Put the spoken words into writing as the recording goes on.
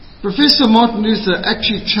Professor Martin Luther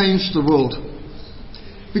actually changed the world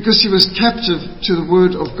because he was captive to the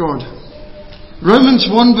Word of God. Romans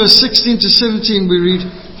 1 verse 16 to 17 we read,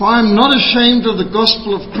 "For I am not ashamed of the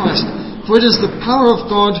gospel of Christ, for it is the power of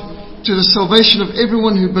God to the salvation of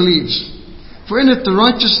everyone who believes. For in it the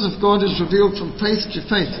righteousness of God is revealed from faith to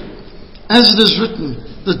faith. As it is written,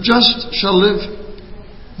 the just shall live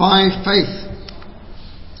by faith."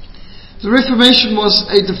 The Reformation was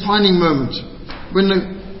a defining moment when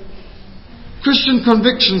the Christian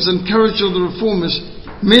convictions and courage of the Reformers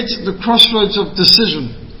met the crossroads of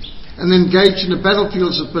decision and engaged in the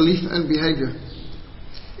battlefields of belief and behavior.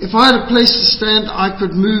 If I had a place to stand, I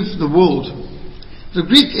could move the world. The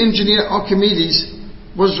Greek engineer Archimedes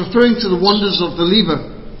was referring to the wonders of the lever.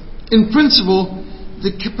 In principle,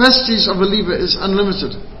 the capacities of a lever is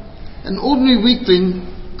unlimited. An ordinary weakling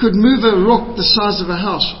could move a rock the size of a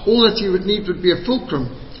house. All that he would need would be a fulcrum,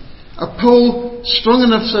 a pole strong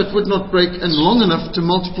enough so it would not break and long enough to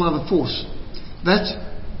multiply the force. That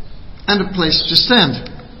and a place to stand.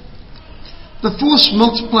 The force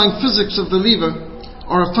multiplying physics of the lever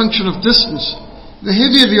are a function of distance. The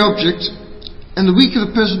heavier the object and the weaker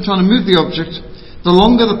the person trying to move the object, the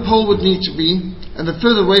longer the pole would need to be and the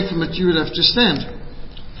further away from it you would have to stand.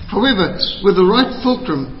 However, with the right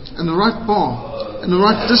fulcrum and the right bar and the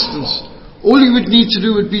right distance, all you would need to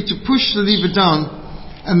do would be to push the lever down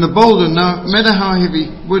and the boulder, no matter how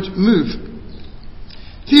heavy, would move.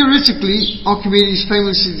 Theoretically, Archimedes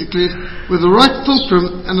famously declared, with the right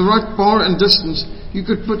fulcrum and the right bar and distance, you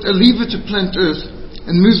could put a lever to planet Earth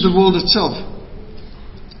and move the world itself,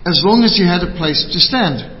 as long as you had a place to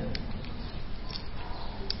stand.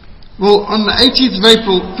 Well, on the 18th of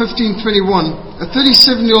April 1521, a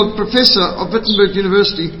 37-year-old professor of Wittenberg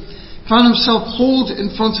University found himself hauled in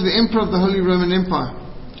front of the Emperor of the Holy Roman Empire.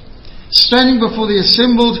 Standing before the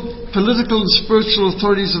assembled political and spiritual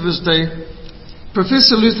authorities of his day,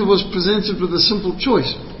 Professor Luther was presented with a simple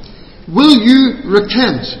choice. Will you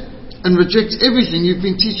recant and reject everything you've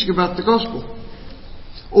been teaching about the gospel?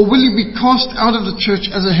 Or will you be cast out of the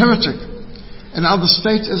church as a heretic and out of the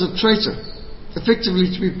state as a traitor,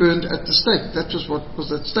 effectively to be burned at the stake? That was what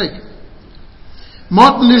was at stake.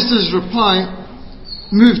 Martin Luther's reply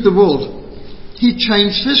moved the world. He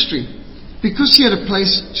changed history because he had a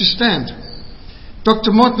place to stand.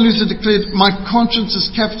 Dr. Martin Luther declared, "My conscience is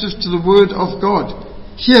captive to the word of God.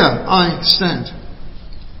 Here I stand."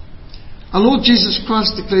 Our Lord Jesus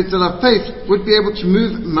Christ declared that our faith would be able to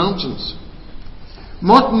move mountains.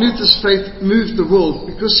 Martin Luther's faith moved the world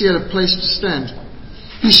because he had a place to stand.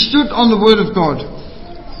 He stood on the word of God.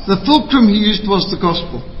 The fulcrum he used was the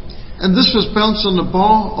gospel, and this was bounced on the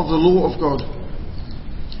bar of the law of God.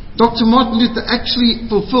 Dr. Martin Luther actually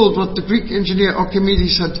fulfilled what the Greek engineer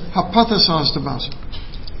Archimedes had hypothesized about.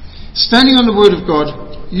 Standing on the Word of God,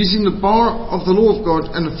 using the bar of the law of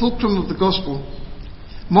God and the fulcrum of the gospel,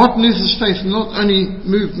 Martin Luther's faith not only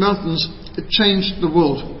moved mountains, it changed the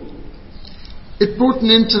world. It brought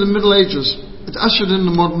an end to the Middle Ages. It ushered in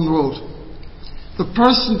the modern world. The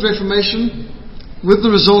Protestant Reformation, with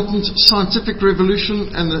the resultant scientific revolution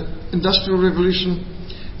and the Industrial Revolution,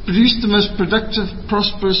 produced the most productive,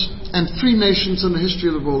 prosperous, and free nations in the history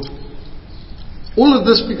of the world. All of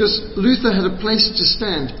this because Luther had a place to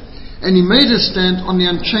stand, and he made his stand on the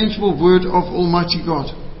unchangeable word of Almighty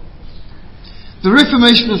God. The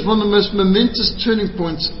Reformation was one of the most momentous turning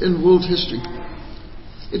points in world history.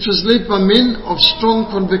 It was led by men of strong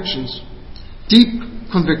convictions, deep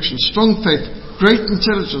convictions, strong faith, great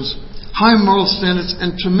intelligence, high moral standards,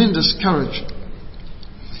 and tremendous courage.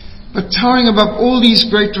 But towering above all these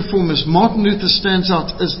great reformers, Martin Luther stands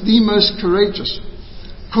out as the most courageous,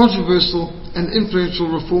 controversial, and influential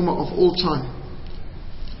reformer of all time.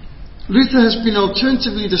 Luther has been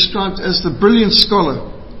alternatively described as the brilliant scholar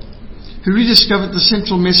who rediscovered the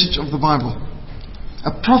central message of the Bible,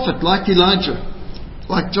 a prophet like Elijah,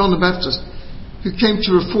 like John the Baptist, who came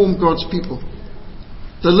to reform God's people,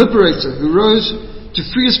 the liberator who rose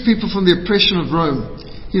to free his people from the oppression of Rome.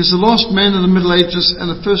 He was the last man in the Middle Ages and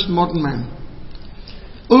the first modern man.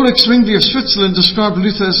 Ulrich Zwingli of Switzerland described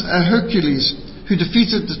Luther as a Hercules who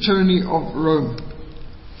defeated the tyranny of Rome.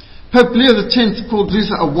 Pope Leo X called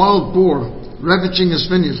Luther a wild boar ravaging his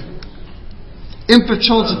vineyard. Emperor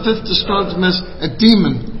Charles V described him as a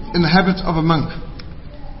demon in the habit of a monk.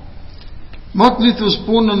 Martin Luther was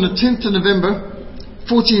born on the 10th of November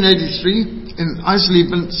 1483 in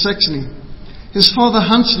Eisleben, Saxony. His father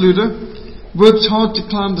Hans Luther worked hard to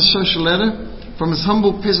climb the social ladder from his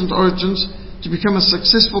humble peasant origins to become a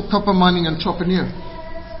successful copper mining entrepreneur.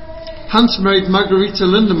 Hans married Margarita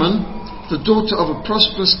Lindemann, the daughter of a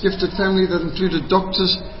prosperous, gifted family that included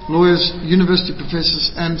doctors, lawyers, university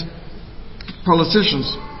professors, and politicians.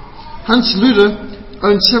 Hans Luther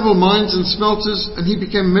owned several mines and smelters, and he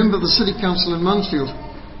became a member of the city council in Mansfield.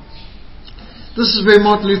 This is where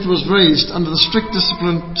Martin Luther was raised, under the strict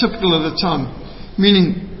discipline typical of the time,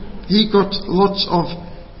 meaning he got lots of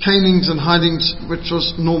canings and hidings, which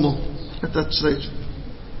was normal at that stage.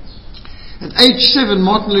 At age 7,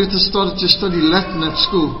 Martin Luther started to study Latin at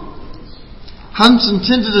school. Hans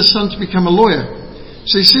intended his son to become a lawyer,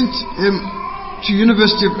 so he sent him to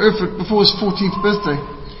University of Erfurt before his 14th birthday.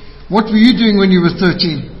 What were you doing when you were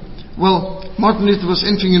 13? Well, Martin Luther was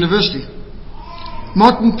entering university.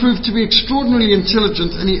 Martin proved to be extraordinarily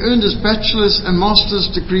intelligent, and he earned his bachelor's and master's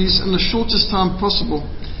degrees in the shortest time possible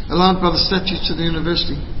allowed by the statutes of the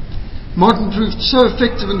university. Martin proved so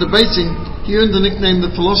effective in debating, he earned the nickname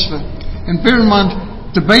the philosopher. And bear in mind,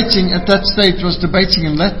 debating at that stage was debating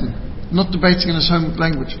in Latin, not debating in his home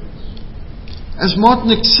language. As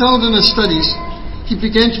Martin excelled in his studies, he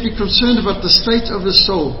began to be concerned about the state of his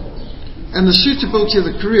soul and the suitability of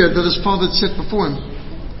the career that his father had set before him.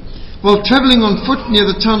 While travelling on foot near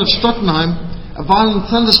the town of Stottenheim, a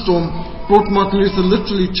violent thunderstorm brought Martin Luther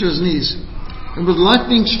literally to his knees. And with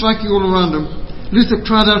lightning striking all around him, Luther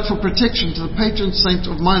cried out for protection to the patron saint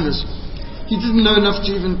of miners. He didn't know enough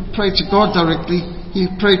to even pray to God directly. He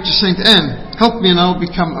prayed to Saint Anne, "Help me and I'll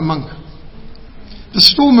become a monk." The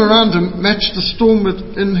storm around him matched the storm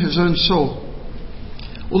within his own soul.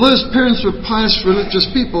 Although his parents were pious religious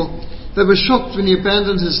people, they were shocked when he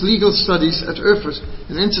abandoned his legal studies at Erfurt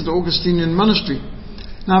and entered the Augustinian monastery.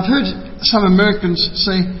 Now, I've heard some Americans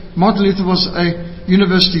say Martin Luther was a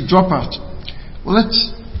university dropout. Well,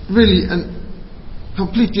 that's really a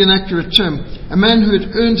completely inaccurate term. A man who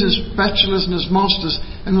had earned his bachelor's and his master's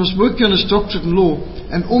and was working on his doctorate in law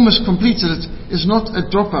and almost completed it is not a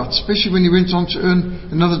dropout, especially when he went on to earn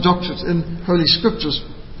another doctorate in Holy Scriptures.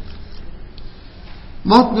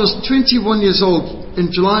 Martin was 21 years old in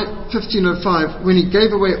July 1505 when he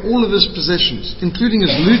gave away all of his possessions, including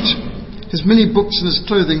his lute, his many books and his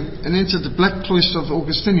clothing, and entered the Black Cloister of the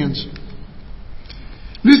Augustinians.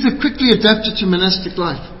 Luther quickly adapted to monastic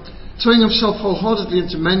life, throwing himself wholeheartedly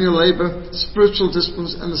into manual labor, spiritual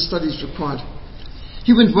disciplines, and the studies required.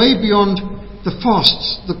 He went way beyond the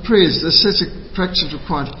fasts, the prayers, the ascetic practices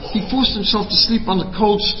required. He forced himself to sleep on a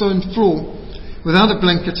cold stone floor without a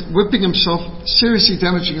blanket, whipping himself, seriously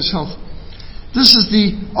damaging his health. This is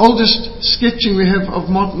the oldest sketching we have of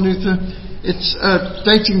Martin Luther. It's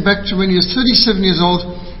dating back to when he was 37 years old,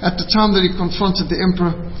 at the time that he confronted the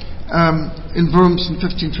emperor in Worms in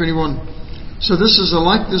 1521. So this is a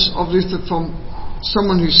likeness of Luther from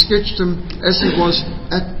someone who sketched him as he was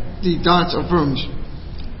at the Diet of Worms.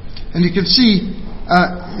 And you can see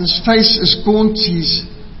his face is gaunt, he's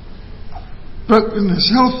broken his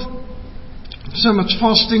health, so much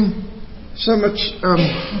fasting, so much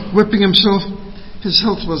whipping himself, his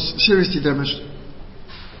health was seriously damaged.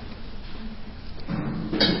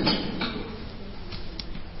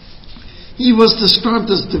 He was described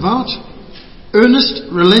as devout, earnest,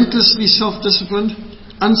 relentlessly self-disciplined,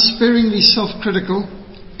 unsparingly self-critical,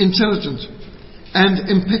 intelligent, and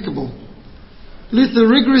impeccable. Luther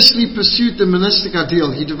rigorously pursued the monastic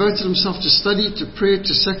ideal. He devoted himself to study, to prayer,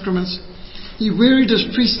 to sacraments. He wearied his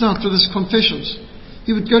priest out with his confessions.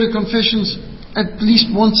 He would go to confessions at least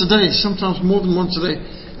once a day, sometimes more than once a day.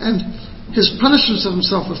 And his punishments of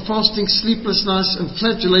himself were fasting, sleepless nights, and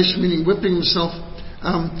flagellation, meaning whipping himself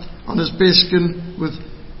on his bare skin with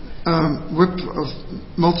whip of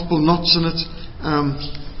multiple knots in it.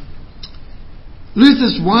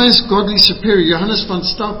 Luther's wise, godly superior, Johannes von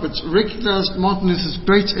Staupitz, recognized Martin Luther's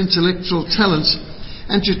great intellectual talents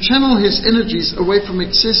and to channel his energies away from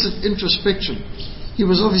excessive introspection. He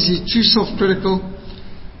was obviously too self-critical.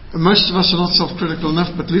 Most of us are not self-critical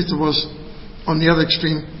enough, but Luther was on the other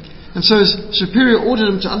extreme. And so his superior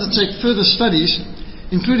ordered him to undertake further studies,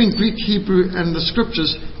 including Greek, Hebrew, and the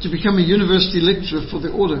Scriptures, to become a university lecturer for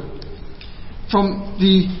the order. From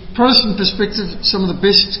the Protestant perspective, some of the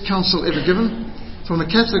best counsel ever given. From the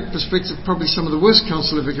Catholic perspective, probably some of the worst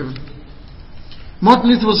counsel ever given.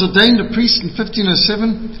 Martin Luther was ordained a priest in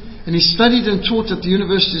 1507, and he studied and taught at the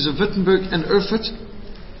universities of Wittenberg and Erfurt.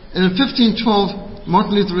 And in 1512,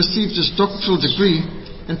 Martin Luther received his doctoral degree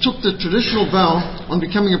and took the traditional vow on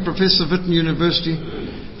becoming a professor of Witten University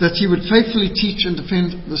that he would faithfully teach and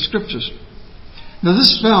defend the Scriptures. Now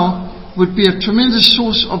this vow would be a tremendous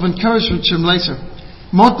source of encouragement to him later.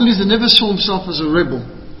 Martin Luther never saw himself as a rebel,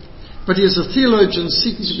 but he is a theologian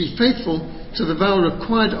seeking to be faithful to the vow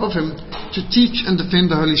required of him to teach and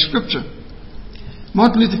defend the Holy Scripture.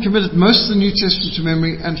 Martin Luther committed most of the New Testament to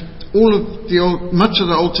memory, and much of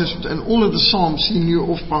the Old Testament and all of the Psalms he knew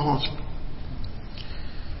off by heart.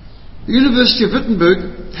 The University of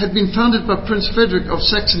Wittenberg had been founded by Prince Frederick of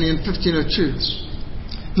Saxony in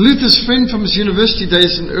 1502. Luther's friend from his university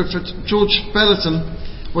days in Erfurt, George Spalatin,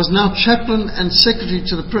 was now chaplain and secretary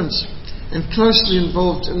to the prince, and closely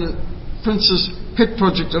involved in the prince's pet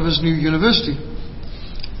project of his new university.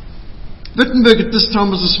 Wittenberg at this time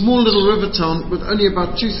was a small little river town with only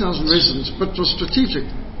about 2,000 residents, but was strategic.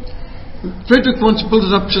 Frederick wanted to build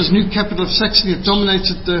it up to his new capital of Saxony. It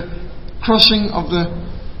dominated the crossing of the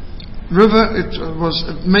river. It was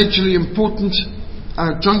a majorly important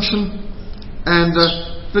junction, and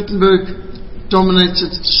Wittenberg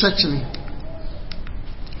dominated Saxony.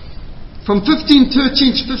 From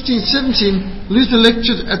 1513 to 1517, Luther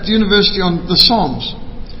lectured at the university on the Psalms,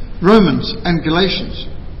 Romans, and Galatians.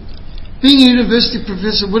 Being a university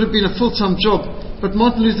professor would have been a full-time job, but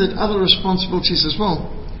Martin Luther had other responsibilities as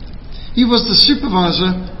well. He was the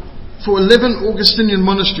supervisor for 11 Augustinian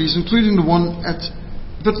monasteries, including the one at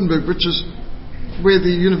Wittenberg, which is where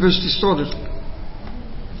the university started.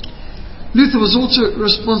 Luther was also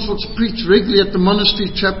responsible to preach regularly at the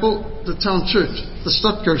monastery chapel, the town church, the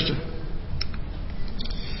Stadtkirche,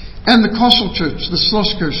 and the castle church, the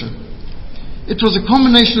Schlosskirche. It was a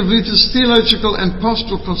combination of Luther's theological and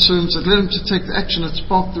pastoral concerns that led him to take the action that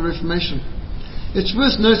sparked the Reformation. It's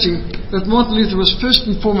worth noting that Martin Luther was first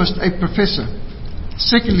and foremost a professor.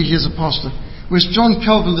 Secondly, he is a pastor, whereas John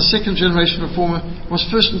Calvin, the second generation reformer, was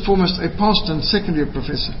first and foremost a pastor and secondly a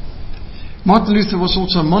professor. Martin Luther was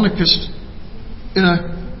also a monarchist in an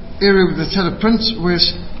area that had a prince,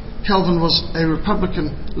 whereas Calvin was a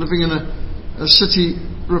republican living in a city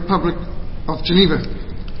republic of Geneva.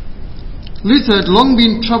 Luther had long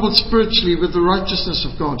been troubled spiritually with the righteousness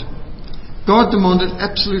of God. God demanded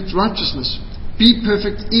absolute righteousness. Be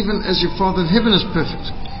perfect even as your Father in heaven is perfect.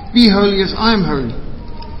 Be holy as I am holy.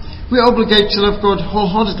 We are obligated to love God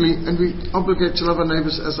wholeheartedly, and we are obligated to love our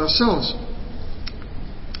neighbors as ourselves.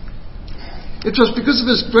 It was because of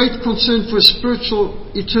his great concern for his spiritual,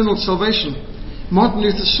 eternal salvation, Martin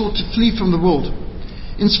Luther sought to flee from the world.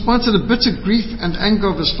 In spite of the bitter grief and anger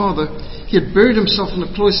of his father, he had buried himself in a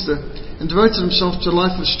cloister and devoted himself to a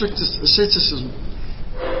life of strictest asceticism.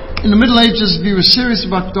 In the Middle Ages, if you were serious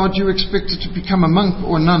about God, you were expected to become a monk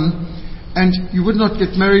or a nun, and you would not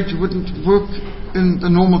get married, you wouldn't work in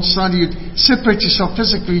the normal society, you'd separate yourself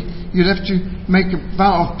physically, you'd have to make a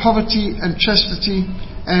vow of poverty and chastity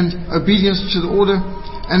and obedience to the order,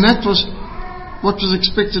 and that was what was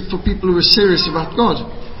expected for people who were serious about God.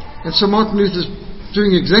 And so Martin Luther's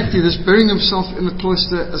doing exactly this, burying himself in the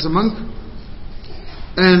cloister as a monk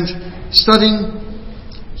and studying,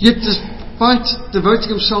 yet despite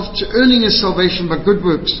devoting himself to earning his salvation by good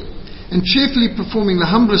works and cheerfully performing the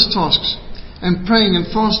humblest tasks and praying and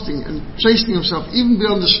fasting and chastening himself even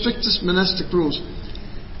beyond the strictest monastic rules,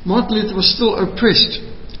 Martin Luther was still oppressed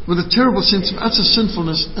with a terrible sense of utter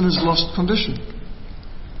sinfulness in his lost condition.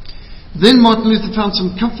 Then Martin Luther found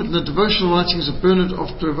some comfort in the devotional writings of Bernard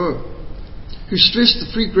of Clairvaux, who stressed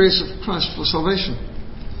the free grace of Christ for salvation.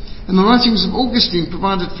 And the writings of Augustine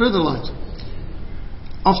provided further light.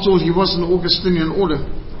 After all, he was an Augustinian order.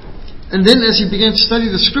 And then as he began to study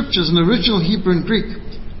the scriptures in original Hebrew and Greek,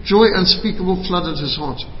 joy unspeakable flooded his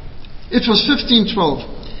heart. It was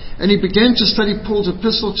 1512, and he began to study Paul's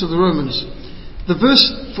epistle to the Romans. The verse,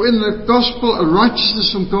 for in the gospel a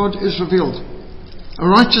righteousness from God is revealed. A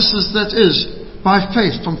righteousness that is by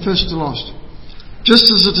faith from first to last. Just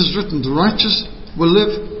as it is written, the righteous will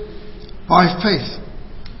live by faith.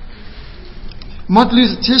 Martin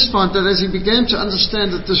Luther testified that as he began to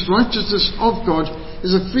understand that this righteousness of God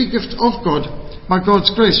is a free gift of God by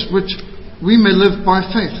God's grace, which we may live by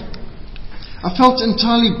faith. I felt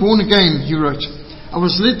entirely born again, he wrote. I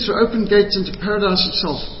was led through open gates into paradise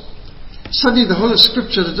itself. Suddenly the whole of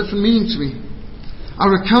Scripture had a different meaning to me.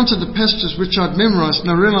 I recounted the passages which I had memorized,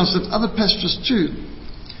 and I realized that other passages too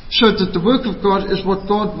showed that the work of God is what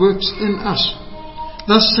God works in us.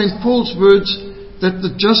 Thus St. Paul's words that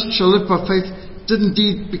the just shall live by faith did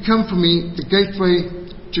indeed become for me the gateway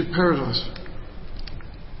to paradise.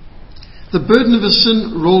 The burden of his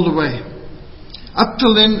sin rolled away. Up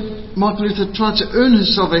till then, Martin Luther tried to earn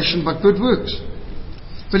his salvation by good works,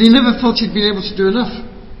 but he never felt he'd been able to do enough.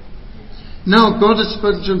 Now God had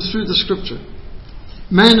spoken to him through the Scripture.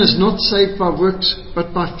 Man is not saved by works,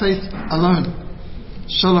 but by faith alone.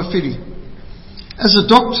 Sola fide. As a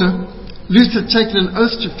doctor, Luther had taken an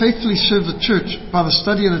oath to faithfully serve the church by the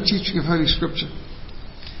study and the teaching of Holy Scripture.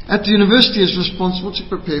 At the university, he is responsible to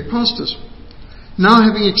prepare pastors. Now,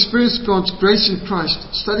 having experienced God's grace in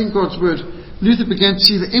Christ, studying God's Word, Luther began to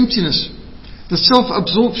see the emptiness, the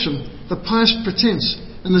self-absorption, the pious pretense,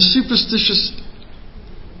 and the superstitious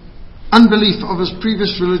unbelief of his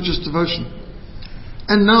previous religious devotion.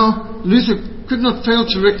 And now Luther could not fail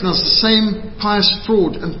to recognize the same pious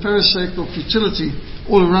fraud and pharisaical futility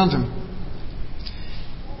all around him.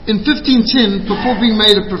 In 1510, before being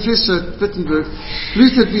made a professor at Wittenberg,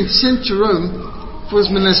 Luther had been sent to Rome for his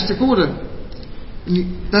monastic order.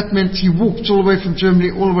 And that meant he walked all the way from Germany,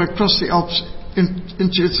 all the way across the Alps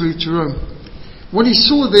into Italy to Rome. What he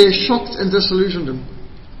saw there shocked and disillusioned him.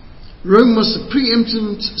 Rome was the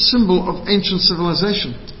preeminent symbol of ancient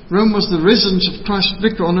civilization. Rome was the residence of Christ's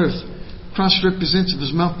vicar on earth. Christ represented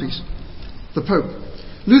his mouthpiece, the Pope.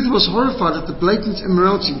 Luther was horrified at the blatant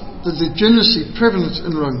immorality, the degeneracy prevalent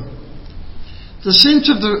in Rome. The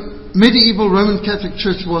center of the medieval Roman Catholic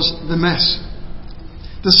Church was the Mass,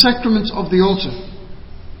 the sacrament of the altar.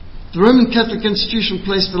 The Roman Catholic institution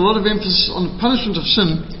placed a lot of emphasis on the punishment of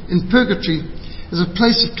sin in purgatory as a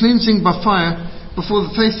place of cleansing by fire before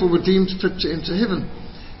the faithful were deemed fit to enter heaven.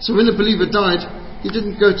 So when a believer died, he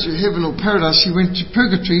didn't go to heaven or paradise, he went to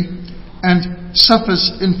purgatory and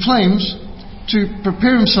suffers in flames to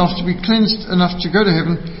prepare himself to be cleansed enough to go to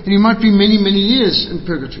heaven, and he might be many, many years in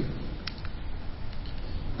purgatory.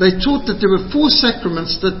 They taught that there were 4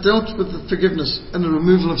 sacraments that dealt with the forgiveness and the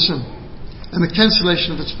removal of sin and the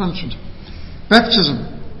cancellation of its punishment. Baptism,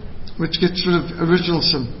 which gets rid of original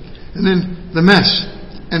sin, and then the Mass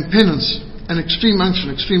and penance and extreme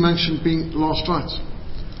unction being last rites.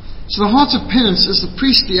 So the heart of penance is the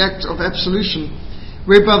priestly act of absolution,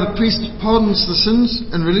 whereby the priest pardons the sins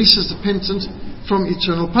and releases the penitent from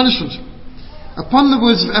eternal punishment. Upon the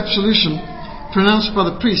words of absolution pronounced by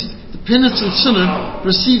the priest, the penitent sinner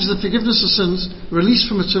receives the forgiveness of sins, release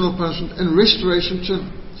from eternal punishment, and restoration to a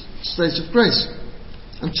state of grace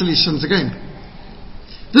until he sins again.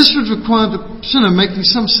 This would require the sinner making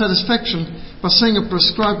some satisfaction by saying a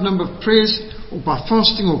prescribed number of prayers, or by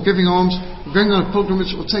fasting, or giving alms, or going on a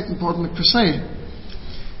pilgrimage, or taking part in a crusade.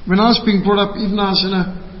 When I was being brought up, even though I was in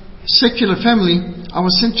a secular family, I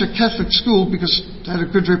was sent to a Catholic school because I had a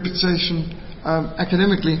good reputation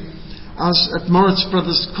academically. I was at Moritz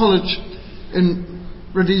Brothers College in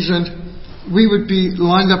Rhodesia, and we would be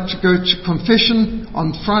lined up to go to confession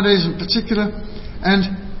on Fridays in particular.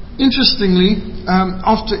 And interestingly,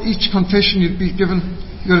 after each confession you've got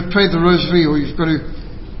to pray the rosary, or you've got to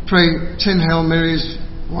pray 10 Hail Marys,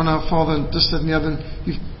 1 Our Father, and this, that, and the other.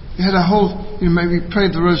 You had a whole, maybe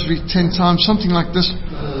prayed the rosary 10 times, something like this.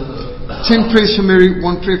 10 prayers for Mary, 1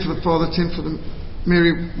 prayer for the Father, 10 for the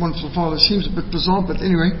Mary, 1 for the Father. Seems a bit bizarre, but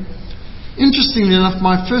anyway. Interestingly enough,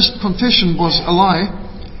 my first confession was a lie,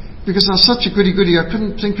 because I was such a goody-goody, I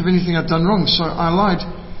couldn't think of anything I'd done wrong, so I lied.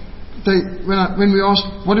 When we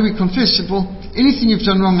asked, what do we confess? They said, well, anything you've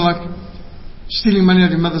done wrong, like stealing money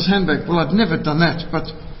out of your mother's handbag. Well, I'd never done that,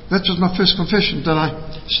 but that was my first confession, that I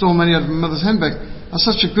stole money out of my mother's handbag. I was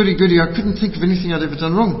such a goody-goody, I couldn't think of anything I'd ever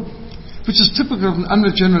done wrong, which is typical of an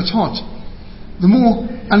unregenerate heart. The more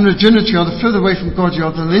unregenerate you are, the further away from God you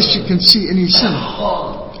are, the less you can see any sin.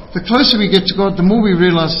 The closer we get to God, the more we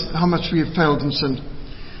realize how much we have failed and sinned.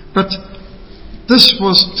 But this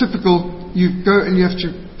was typical. You go and you have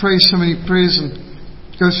to pray so many prayers and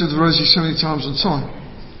go through the rosary so many times and so on.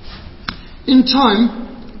 In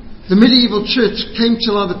time, the medieval church came to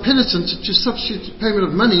allow the penitent to substitute payment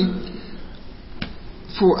of money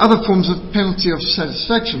for other forms of penalty of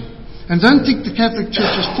satisfaction. And don't think the Catholic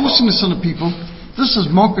Church was forcing this on the people. This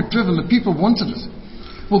is market driven. The people wanted it.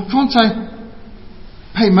 Well, can't I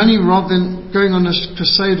pay money rather than going on this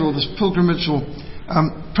crusade or this pilgrimage or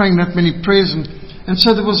praying that many prayers? And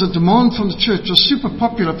so there was a demand from the church. It was super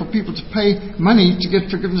popular for people to pay money to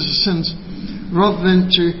get forgiveness of sins, rather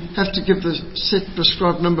than to have to give the set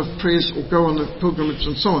prescribed number of prayers or go on the pilgrimage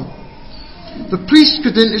and so on. The priest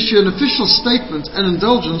could then issue an official statement and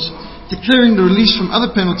indulgence declaring the release from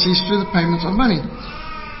other penalties through the payment of money.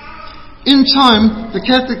 In time, the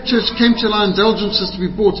Catholic Church came to allow indulgences to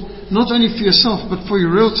be bought not only for yourself but for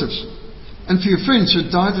your relatives and for your friends who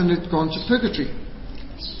had died and had gone to purgatory.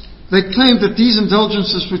 They claimed that these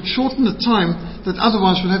indulgences would shorten the time that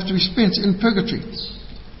otherwise would have to be spent in purgatory.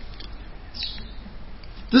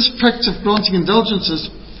 This practice of granting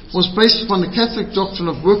indulgences was based upon the Catholic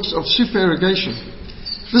doctrine of works of supererogation.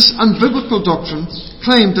 This unbiblical doctrine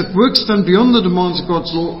claimed that works done beyond the demands of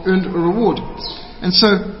God's law earned a reward. And so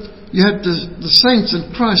you had the saints in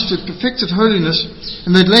Christ who had perfected holiness,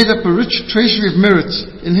 and they'd laid up a rich treasury of merits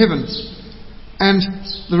in heaven. And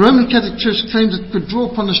the Roman Catholic Church claimed it could draw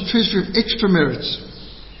upon this treasury of extra merits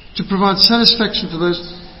to provide satisfaction to those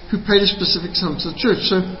who paid a specific sum to the church.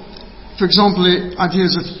 So, for example, the idea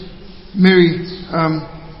is that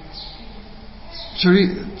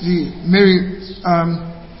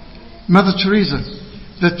Mother Teresa,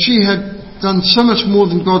 that she had done so much more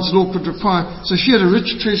than God's law could require. So she had a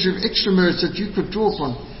rich treasury of extra merits that you could draw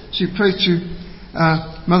upon. So you prayed to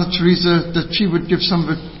Mother Teresa that she would give some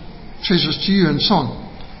of her treasures to you, and so on.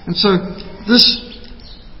 And so this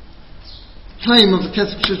claim of the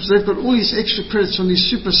Catholic Church, they've got all these extra credits from these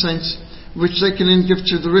super saints, which they can then give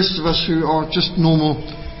to the rest of us who are just normal,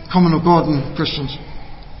 common or garden Christians.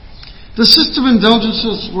 The system of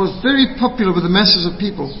indulgences was very popular with the masses of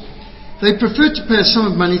people. They preferred to pay a sum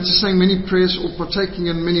of money to saying many prayers or partaking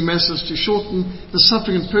in many masses to shorten the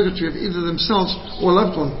suffering and purgatory of either themselves or a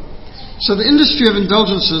loved one. So the industry of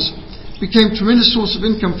indulgences became a tremendous source of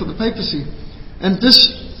income for the papacy. And this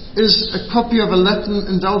is a copy of a Latin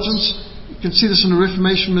indulgence. You can see this in the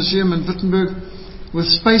Reformation Museum in Wittenberg, with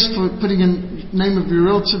space for putting in name of your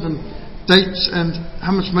relative and dates and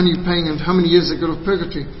how much money you're paying and how many years they got of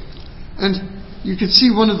purgatory. And you can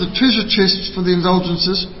see one of the treasure chests for the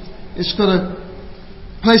indulgences. It's got a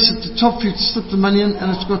place at the top for you to slip the money in,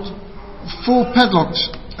 and it's got 4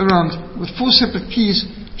 padlocks around with 4 separate keys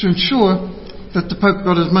to ensure that the Pope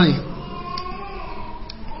got his money.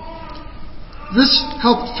 This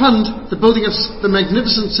helped fund the building of the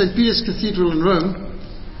magnificent St. Peter's Cathedral in Rome,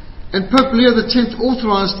 and Pope Leo X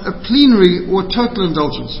authorized a plenary or total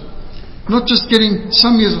indulgence. Not just getting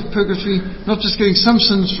some years of purgatory, not just getting some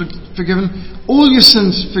sins forgiven, all your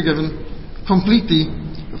sins forgiven completely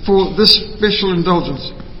for this special indulgence.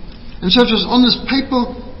 And so it was on this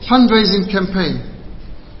papal fundraising campaign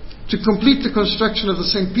to complete the construction of the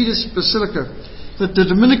St. Peter's Basilica that the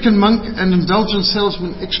Dominican monk and indulgence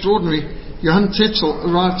salesman extraordinary Johann Tetzel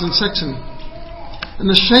arrived in Saxony. In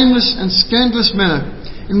a shameless and scandalous manner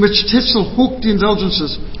in which Tetzel hawked the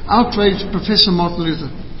indulgences outraged Professor Martin Luther.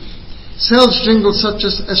 Sales jingled such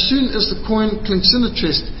as soon as the coin clinks in the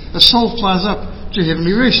chest, a soul flies up to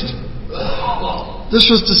heavenly rest. This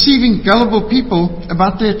was deceiving gullible people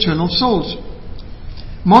about their eternal souls.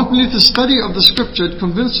 Martin Luther's study of the Scripture had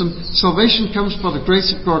convinced him salvation comes by the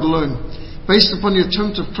grace of God alone, based upon the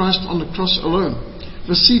atonement of Christ on the cross alone,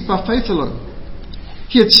 received by faith alone.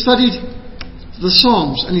 He had studied the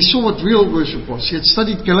Psalms and he saw what real worship was. He had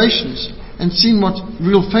studied Galatians and seen what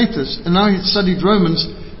real faith is, and now he had studied Romans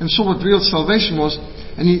and saw what real salvation was,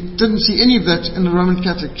 and he didn't see any of that in the Roman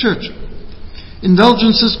Catholic Church.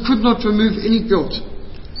 Indulgences could not remove any guilt.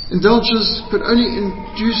 Indulgences could only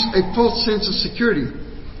induce a false sense of security.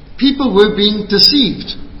 People were being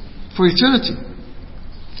deceived for eternity.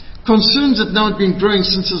 Concerns that now had been growing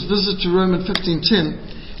since his visit to Rome in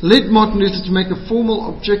 1510 led Martin Luther to make a formal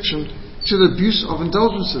objection to the abuse of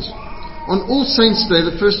indulgences. On All Saints' Day,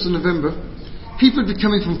 the 1st of November, people would be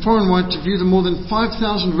coming from far and wide to view the more than 5,000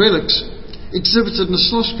 relics exhibited in the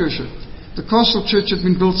Schlosskirche. The castle church had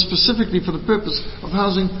been built specifically for the purpose of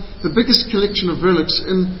housing the biggest collection of relics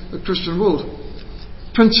in the Christian world.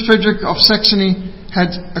 Prince Frederick of Saxony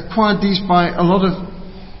had acquired these by a lot of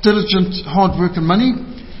diligent hard work and money,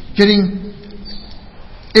 getting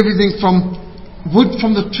everything from wood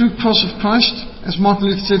from the true cross of Christ. As Martin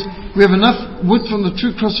Luther said, we have enough wood from the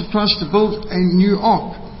true cross of Christ to build a new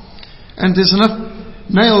ark. And there's enough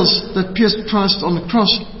nails that pierced Christ on the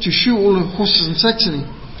cross to shoe all the horses in Saxony.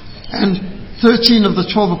 And 13 of the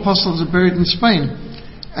 12 apostles are buried in Spain.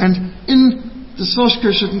 And in the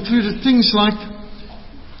Schlosskirche it included things like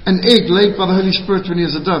an egg laid by the Holy Spirit when he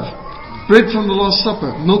is a dove, bread from the Last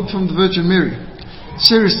Supper, milk from the Virgin Mary.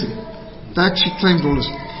 Seriously, they actually claimed all this.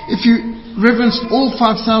 If you reverenced all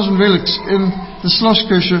 5,000 relics in the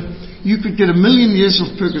Schlosskirche, you could get 1,000,000 years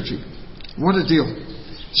of purgatory. What a deal.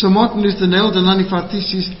 So Martin Luther nailed the 95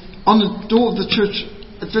 Theses on the door of the church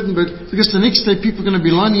at Wittenberg, because the next day people are going to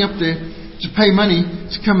be lining up there to pay money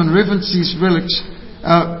to come and reverence these relics,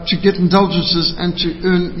 to get indulgences and to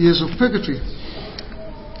earn years of purgatory.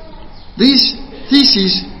 These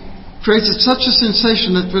theses created such a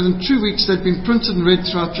sensation that within 2 weeks they'd been printed and read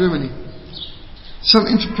throughout Germany. Some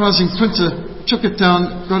enterprising printer took it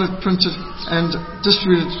down, got it printed and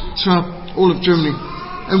distributed throughout all of Germany.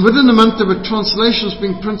 And within a month there were translations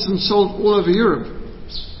being printed and sold all over Europe.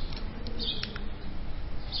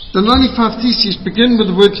 The 95 Theses begin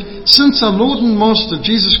with the words, since our Lord and Master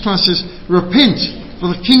Jesus Christ says, repent,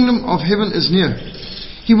 for the kingdom of heaven is near.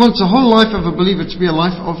 He wants the whole life of a believer to be a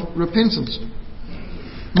life of repentance.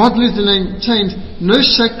 Martin Luther maintained, no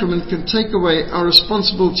sacrament can take away our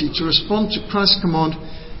responsibility to respond to Christ's command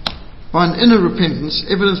by an inner repentance,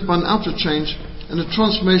 evidenced by an outer change and a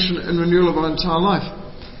transformation and renewal of our entire life.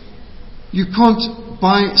 You can't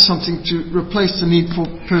buy something to replace the need for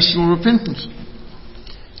personal repentance.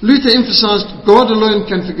 Luther emphasized God alone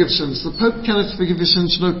can forgive sins. The Pope cannot forgive your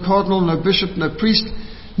sins, no cardinal, no bishop, no priest.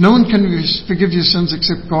 No one can forgive your sins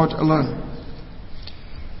except God alone.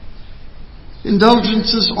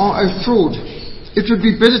 Indulgences are a fraud. It would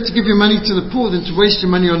be better to give your money to the poor than to waste your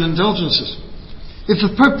money on indulgences. If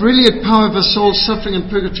the Pope really had power over souls suffering in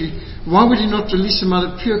purgatory, why would he not release them out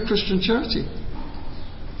of pure Christian charity?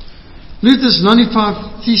 Luther's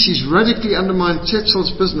 95 Theses radically undermined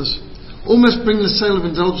Tetzel's business, almost bringing the sale of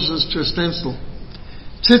indulgences to a standstill.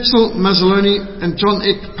 Tetzel, Mazzoloni, and John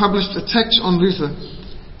Eck published attacks on Luther,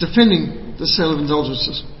 defending the sale of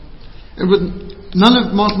indulgences. And with none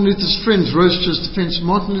of Martin Luther's friends rose to his defense,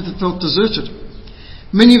 Martin Luther felt deserted.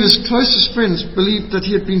 Many of his closest friends believed that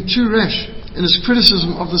he had been too rash in his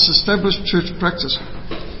criticism of this established church practice.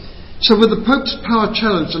 So with the Pope's power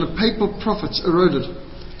challenged and the papal profits eroded,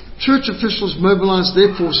 church officials mobilized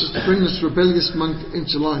their forces to bring this rebellious monk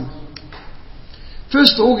into line.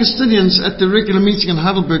 First, the Augustinians at their regular meeting in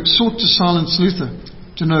Heidelberg sought to silence Luther,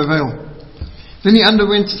 to no avail. Then he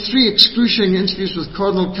underwent 3 excruciating interviews with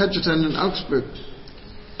Cardinal Cajetan in Augsburg,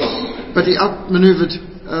 but he outmaneuvered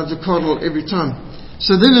the cardinal every time.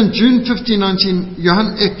 So then in June 1519,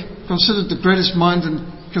 Johann Eck, considered the greatest mind in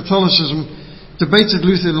Catholicism, debated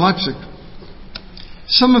Luther in Leipzig.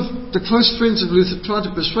 Some of the close friends of Luther tried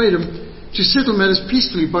to persuade him to settle matters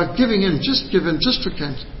peacefully by giving in, just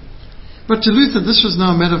recant. But to Luther this was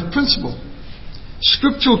now a matter of principle.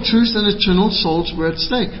 Scriptural truth and eternal souls were at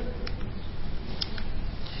stake.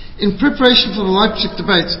 In preparation for the Leipzig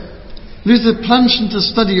debate, Luther plunged into the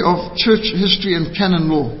study of church history and canon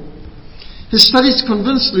law. His studies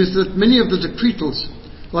convinced Luther that many of the decretals,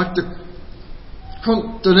 like the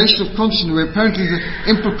donation of Constantine, where apparently the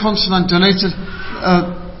Emperor Constantine donated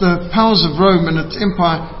the powers of Rome and its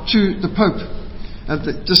empire to the Pope,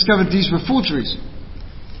 discovered these were forgeries.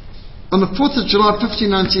 On the 4th of July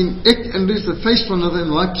 1519, Eck and Luther faced one another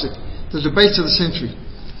in Leipzig, the debate of the century.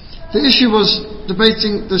 The issue was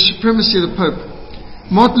debating the supremacy of the Pope.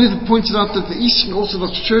 Martin Luther pointed out that the Eastern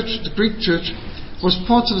Orthodox Church, the Greek Church, was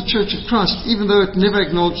part of the Church of Christ, even though it never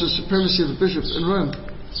acknowledged the supremacy of the bishops in Rome.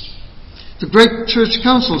 The great church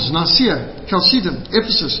councils, Nicaea, Chalcedon,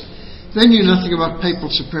 Ephesus, they knew nothing about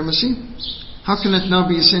papal supremacy. How can that now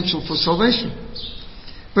be essential for salvation?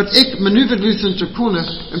 But Eck maneuvered Luther into a corner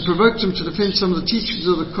and provoked him to defend some of the teachings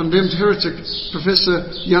of the condemned heretic, Professor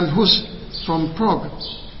Jan Hus from Prague.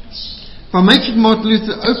 By making Martin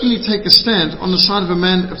Luther openly take a stand on the side of a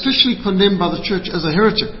man officially condemned by the church as a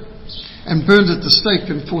heretic and burned at the stake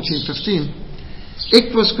in 1415,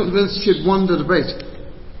 Eck was convinced he had won the debate.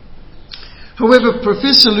 However,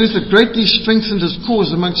 Professor Luther greatly strengthened his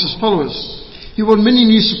cause amongst his followers. He won many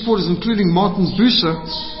new supporters, including Martin Bucer,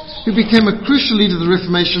 who became a crucial leader of the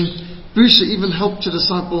Reformation. Bucer even helped to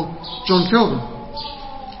disciple John Calvin.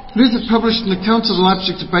 Luther published an account of the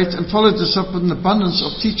Leipzig debate and followed this up with an abundance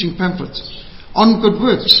of teaching pamphlets. On Good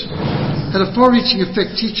Works had a far-reaching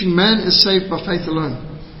effect, teaching man is saved by faith alone.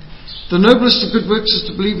 The noblest of good works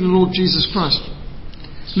is to believe in the Lord Jesus Christ.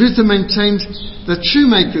 Luther maintained that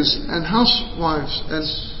shoemakers and housewives and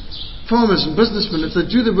farmers and businessmen, if they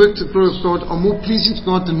do the work to the glory of God, are more pleasing to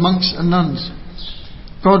God than monks and nuns.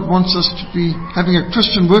 God wants us to be having a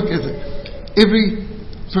Christian work ethic. Every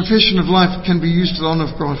profession of life can be used to the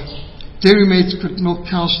honor of God. Dairy maids could milk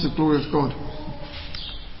cows to the glory of God.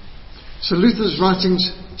 So Luther's writings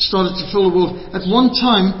started to fill the world. At one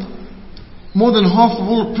time, more than half of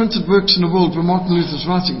all the printed works in the world were Martin Luther's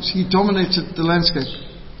writings. He dominated the landscape.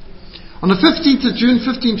 On the 15th of June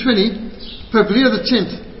 1520, Pope Leo X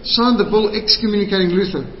signed the bull excommunicating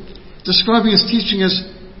Luther, describing his teaching as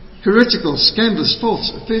heretical, scandalous,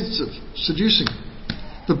 false, offensive, seducing.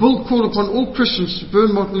 The bull called upon all Christians to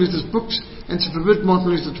burn Martin Luther's books and to forbid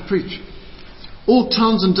Martin Luther to preach. All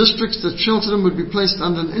towns and districts that sheltered him would be placed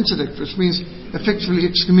under an interdict, which means effectively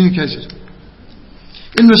excommunicated.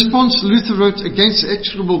 In response, Luther wrote against the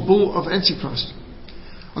execrable bull of Antichrist.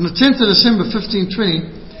 On the 10th of December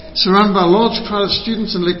 1520, surrounded by a large crowd of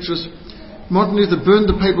students and lecturers, Martin Luther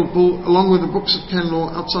burned the papal bull along with the books of canon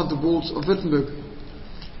law outside the walls of Wittenberg.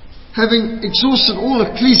 Having exhausted all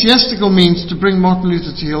ecclesiastical means to bring Martin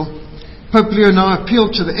Luther to heel, Pope Leo now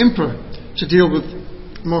appealed to the emperor to deal with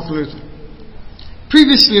Martin Luther.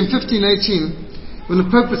 Previously, in 1518, when the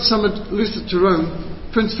Pope had summoned Luther to Rome,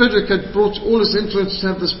 Prince Frederick had brought all his influence to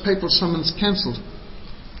have this papal summons cancelled.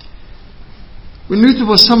 When Luther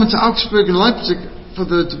was summoned to Augsburg and Leipzig for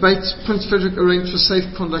the debates, Prince Frederick arranged for safe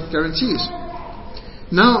conduct guarantees.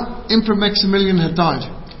 Now, Emperor Maximilian had died.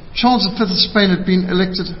 Charles V of Spain had been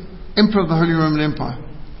elected Emperor of the Holy Roman Empire.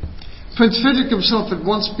 Prince Frederick himself had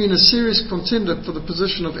once been a serious contender for the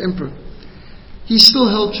position of emperor. he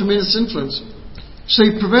still held tremendous influence. So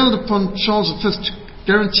he prevailed upon Charles V to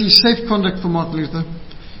guarantee safe conduct for Martin Luther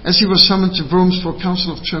as he was summoned to Worms for a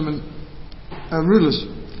council of German rulers.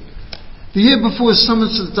 The year before his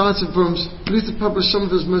summons to the Diet of Worms, Luther published some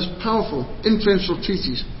of his most powerful, influential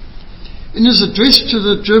treatises. In his address to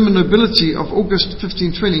the German nobility of August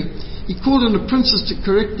 1520, he called on the princes to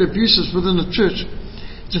correct the abuses within the church,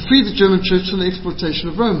 to free the German church from the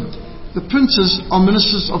exploitation of Rome. The princes are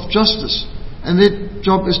ministers of justice, and their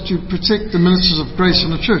job is to protect the ministers of grace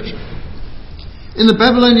in the church. In the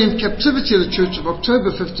Babylonian captivity of the church of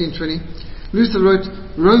October 1520, Luther wrote,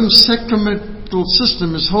 Rome's sacramental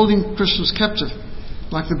system is holding Christians captive,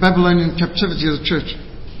 like the Babylonian captivity of the church.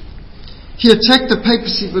 He attacked the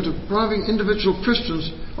papacy for depriving individual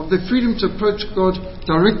Christians of their freedom to approach God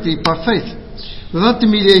directly by faith, without the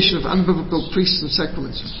mediation of unbiblical priests and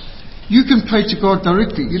sacraments. You can pray to God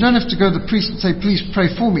directly. You don't have to go to the priest and say, please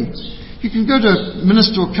pray for me. You can go to a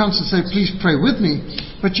minister or council and say, please pray with me,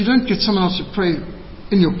 but you don't get someone else to pray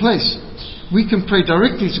in your place. We can pray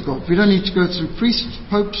directly to God. We don't need to go through priests,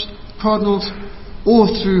 popes, cardinals, or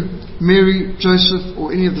through Mary, Joseph,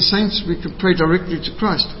 or any of the saints. We can pray directly to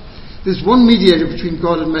Christ. There's one mediator between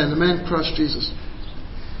God and man, the man Christ Jesus.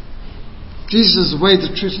 Jesus is the way,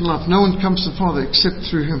 the truth, and life. No one comes to the Father except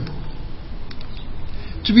through him.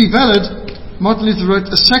 To be valid, Martin Luther wrote,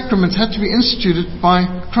 a sacrament had to be instituted by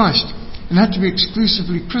Christ and had to be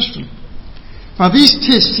exclusively Christian. By these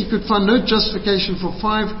tests, he could find no justification for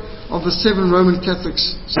 5 of the 7 Roman Catholic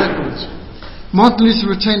sacraments. Martin Luther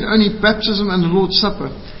retained only baptism and the Lord's Supper,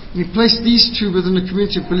 and he placed these 2 within the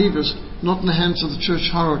community of believers, not in the hands of the church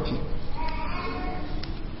hierarchy.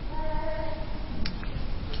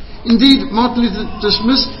 Indeed, Martin Luther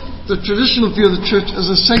dismissed the traditional view of the church as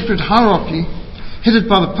a sacred hierarchy headed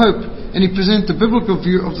by the Pope, and he presented the biblical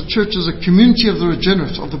view of the church as a community of the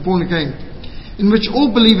regenerate, of the born again, in which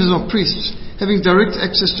all believers are priests, having direct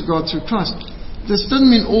access to God through Christ. This doesn't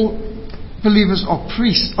mean all believers are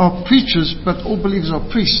preachers, but all believers are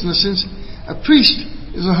priests, in the sense a priest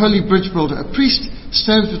is a holy bridge builder. A priest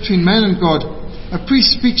stands between man and God. A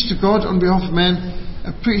priest speaks to God on behalf of man.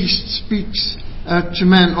 A priest speaks to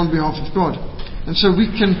man on behalf of God. And so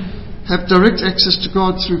we can have direct access to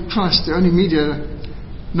God through Christ, the only mediator.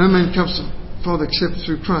 No man comes to the Father except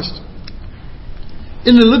through Christ.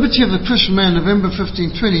 In The Liberty of the Christian Man, November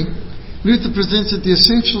 1520, Luther presented the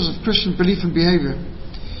essentials of Christian belief and behavior.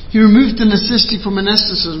 He removed the necessity for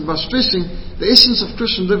monasticism by stressing the essence of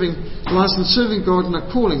Christian living lies in serving God in a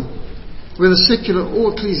calling, whether secular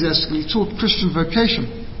or ecclesiastical. He taught Christian vocation.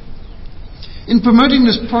 In promoting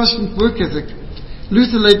this Protestant work ethic,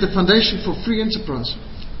 Luther laid the foundation for free enterprise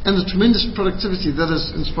and the tremendous productivity that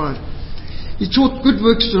is inspired. He taught good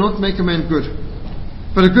works do not make a man good,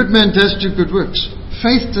 but a good man does do good works.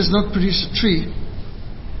 Faith does not produce a tree,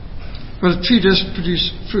 but a tree does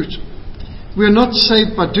produce fruit. We are not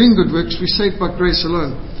saved by doing good works, we're saved by grace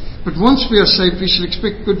alone. But once we are saved, we should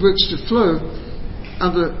expect good works to flow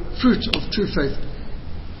out of the fruit of true faith.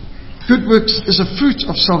 Good works is a fruit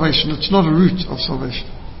of salvation, it's not a root of salvation.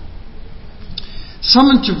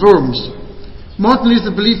 Summoned to Worms, Martin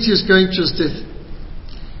Luther believed he was going to his death.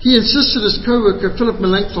 He insisted his co-worker Philip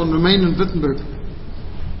Melanchthon remain in Wittenberg.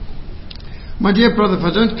 My dear brother, if I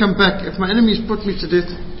don't come back, if my enemies put me to death,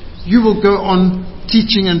 you will go on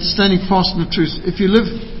teaching and standing fast in the truth. If you live,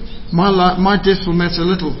 my death will matter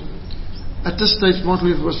little. At this stage, Martin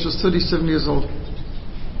Luther was just 37 years old.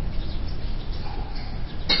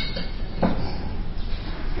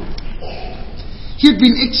 He had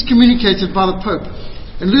been excommunicated by the Pope,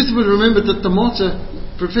 and Luther would remember that the martyr,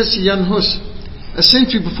 Professor Jan Hus, a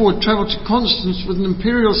century before had travelled to Constance with an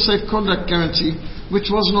imperial safe conduct guarantee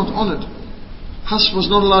which was not honoured. Hus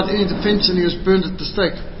was not allowed any defence and he was burned at the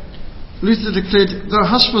stake. Luther declared, though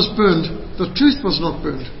Hus was burned, the truth was not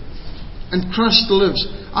burned, and Christ still lives.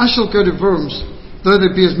 I shall go to Worms, though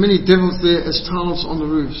there be as many devils there as tiles on the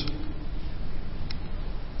roofs.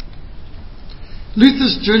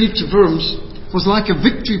 Luther's journey to Worms was like a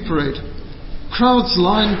victory parade. Crowds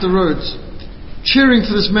lined the roads, cheering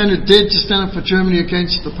for this man who dared to stand up for Germany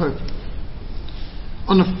against the Pope.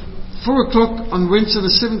 On 4 o'clock on Wednesday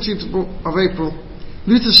the 17th of April,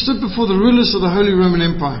 Luther stood before the rulers of the Holy Roman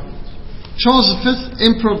Empire. Charles V,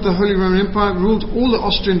 Emperor of the Holy Roman Empire, ruled all the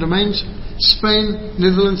Austrian domains, Spain,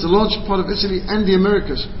 Netherlands, a large part of Italy, and the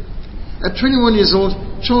Americas. At 21 years old,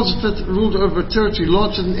 Charles V ruled over a territory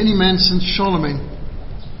larger than any man since Charlemagne.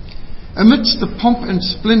 Amidst the pomp and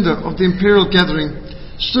splendor of the imperial gathering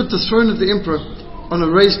stood the throne of the emperor on a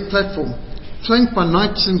raised platform, flanked by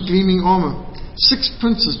knights in gleaming armor, 6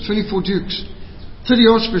 princes, 24 dukes,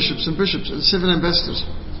 30 archbishops and bishops, and 7 ambassadors.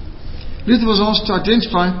 Luther was asked to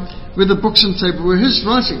identify whether books and table were his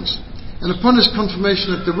writings, and upon his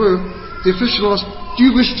confirmation that they were, the official asked, "Do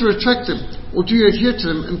you wish to retract them, or do you adhere to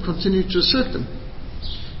them and continue to assert them?"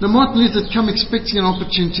 Now Martin Luther had come expecting an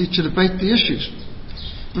opportunity to debate the issues,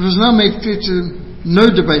 but it was now made clear to him no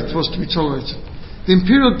debate was to be tolerated. The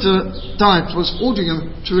imperial diet was ordering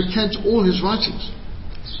him to recant all his writings.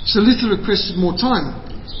 So Luther requested more time,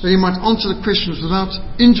 that he might answer the questions without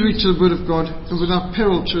injury to the word of God and without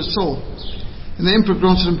peril to his soul. And the emperor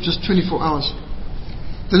granted him just 24 hours.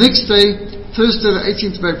 The next day, Thursday the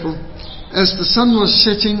 18th of April, as the sun was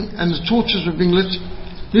setting and the torches were being lit,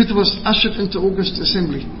 Luther was ushered into August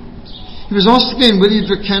Assembly. He was asked again whether he'd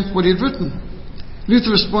recant what he had written.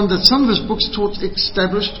 Luther responded that some of his books taught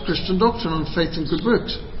established Christian doctrine on faith and good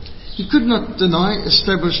works. He could not deny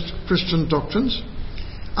established Christian doctrines.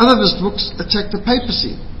 Other of his books attacked the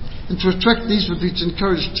papacy, and to retract these would be to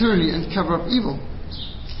encourage tyranny and cover up evil.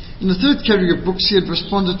 In the third category of books, he had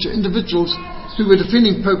responded to individuals who were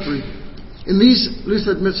defending popery. In these,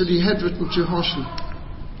 Luther admitted he had written too harshly.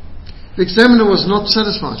 The examiner was not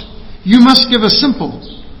satisfied. "You must give a simple,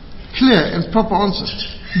 clear and proper answer.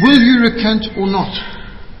 Will you recant or not?"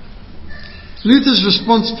 Luther's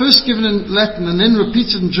response, first given in Latin and then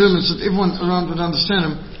repeated in German so that everyone around would understand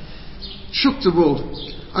him, shook the world.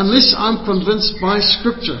 "Unless I'm convinced by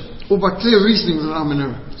Scripture or by clear reasoning that I'm in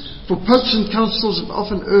error, for popes and councils have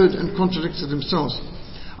often erred and contradicted themselves,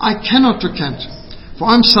 I cannot recant, for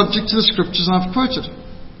I'm subject to the Scriptures I've quoted.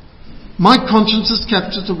 My conscience has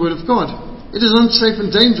captured the Word of God. It is unsafe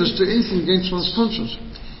and dangerous to do anything against one's conscience.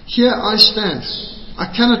 Here I stand. I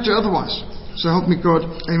cannot do otherwise. So help me God.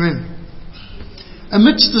 Amen."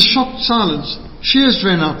 Amidst the shocked silence, cheers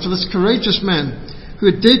ran out for this courageous man who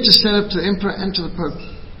had dared to stand up to the emperor and to the pope.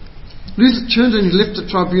 Luther turned and he left the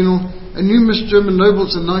tribunal, and numerous German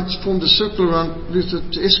nobles and knights formed a circle around Luther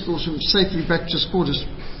to escort him safely back to his quarters.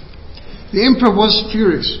 The emperor was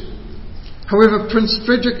furious. However, Prince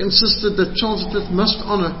Frederick insisted that Charles V must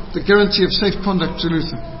honour the guarantee of safe conduct to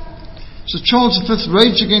Luther. So Charles V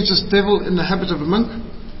raged against this devil in the habit of a monk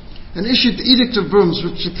and issued the Edict of Worms,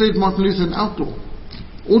 which declared Martin Luther an outlaw,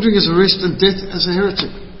 ordering his arrest and death as a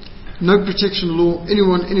heretic. No protection law,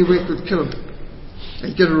 anyone anywhere could kill him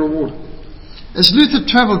and get a reward. As Luther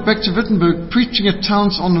travelled back to Wittenberg, preaching at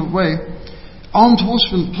towns on the way, armed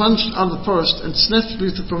horsemen plunged out of the forest and snatched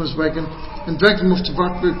Luther from his wagon and dragged him off to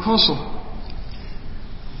Wartburg Castle.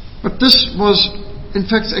 But this was, in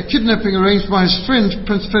fact, a kidnapping arranged by his friend,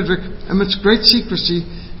 Prince Frederick, amidst great secrecy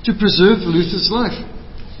to preserve Luther's life.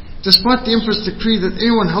 Despite the emperor's decree that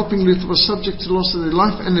anyone helping Luther was subject to the loss of their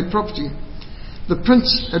life and their property, the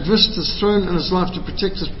prince had risked his throne and his life to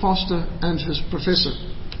protect his pastor and his professor.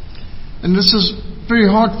 And this is very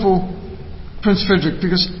hard for Prince Frederick,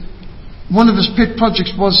 because one of his pet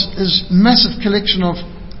projects was his massive collection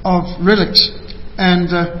of relics. And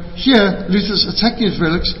here, Luther's attacking his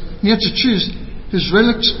relics. He had to choose his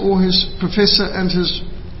relics or his professor and his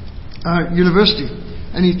university.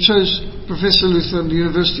 And he chose Professor Luther and the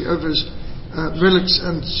university over his relics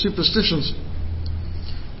and superstitions.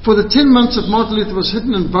 For the 10 months that Martin Luther was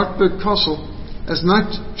hidden in Wartburg Castle as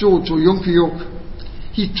Knight George or Jonker York,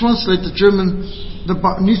 he translated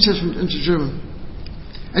the New Testament into German.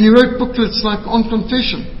 And he wrote booklets like On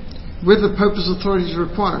Confession, whether the Pope's authority is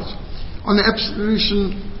required, on the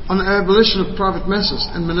abolition of private masses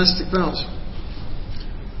and monastic vows.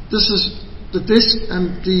 This is the desk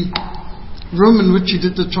and the room in which he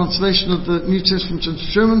did the translation of the New Testament into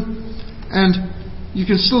German, and you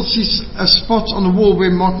can still see a spot on the wall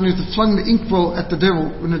where Martin Luther flung the inkwell at the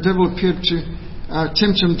devil when the devil appeared to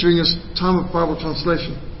tempt him during his time of Bible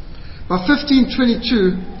translation. By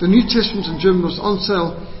 1522, the New Testament in German was on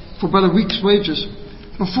sale for about a week's wages.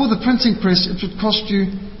 Before the printing press, it would cost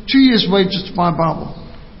you 2 years' wages to buy a Bible,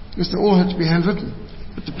 because they all had to be handwritten.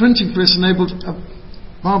 But the printing press enabled a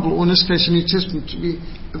Bible, or in this case a New Testament, to be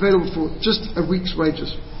available for just a week's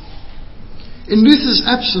wages. In Luther's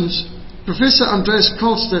absence, Professor Andreas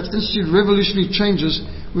Karlstadt instituted revolutionary changes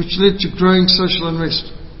which led to growing social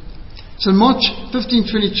unrest. So in March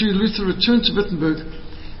 1522, Luther returned to Wittenberg,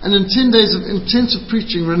 and in 10 days of intensive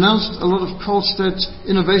preaching renounced a lot of Karlstadt's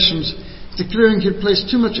innovations, declaring he had placed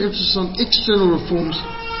too much emphasis on external reforms,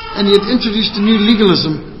 and he had introduced a new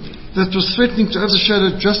legalism that was threatening to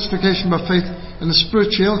overshadow justification by faith and the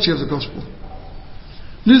spirituality of the gospel.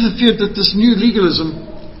 Luther feared that this new legalism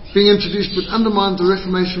being introduced would undermine the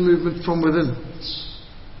Reformation movement from within.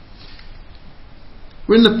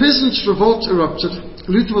 When the peasants' revolt erupted,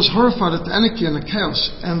 Luther was horrified at the anarchy and the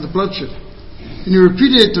chaos and the bloodshed. And he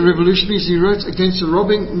repudiated the revolutionaries, and he wrote against the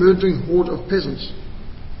robbing, murdering horde of peasants.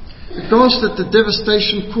 Aghast at the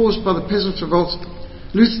devastation caused by the peasant revolt,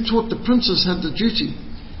 Luther taught the princes had the duty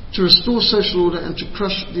to restore social order and to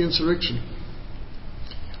crush the insurrection.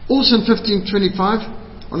 Also in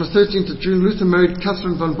 1525, on the 13th of June, Luther married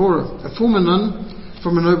Catherine van Bora, a former nun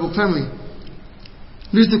from a noble family.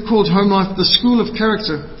 Luther called home life the school of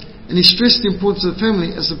character, and he stressed the importance of the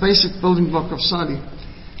family as the basic building block of society.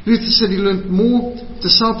 Luther said he learned more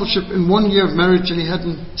discipleship in 1 year of marriage than he had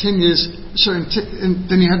in 10 years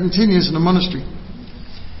in a monastery.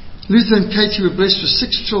 Luther and Katie were blessed with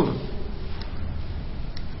 6 children.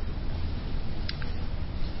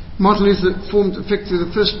 Martin Luther formed effectively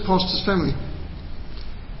the first pastor's family.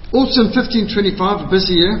 Also in 1525, a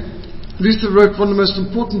busy year, Luther wrote one of the most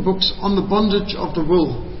important books on the bondage of the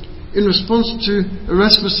will, in response to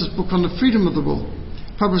Erasmus' book on the freedom of the will,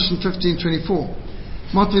 published in 1524.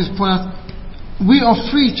 Martin Luther pointed out, we are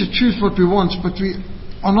free to choose what we want, but we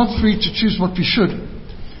are not free to choose what we should.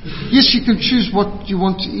 Yes, you can choose what you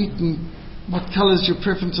want to eat and what color is your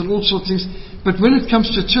preference and all sorts of things, but when it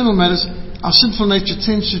comes to eternal matters, our sinful nature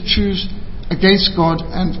tends to choose against God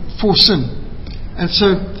and for sin. And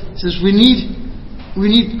so it says we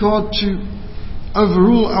need God to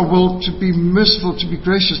overrule our will, to be merciful, to be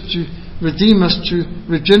gracious, to redeem us, to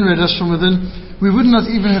regenerate us from within. We would not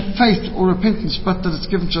even have faith or repentance, but that it's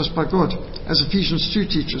given to us by God, as Ephesians 2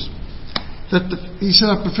 teaches. He said,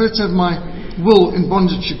 I prefer to have my will in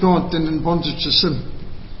bondage to God than in bondage to sin.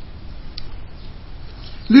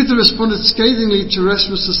 Luther responded scathingly to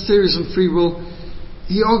Erasmus' theories on free will.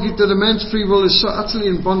 He argued that a man's free will is so utterly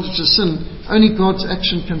in bondage to sin, only God's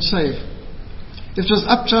action can save. If it was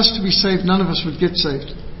up to us to be saved, none of us would get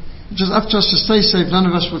saved. If it was up to us to stay saved, none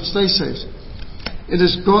of us would stay saved. It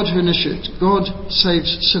is God who initiates. God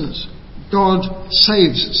saves sinners. God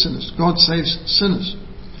saves sinners. God saves sinners.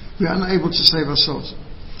 We are unable to save ourselves.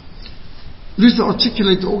 Luther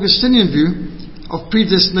articulated the Augustinian view of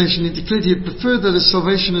predestination. He declared he preferred that his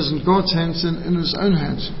salvation is in God's hands than in his own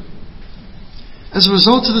hands. As a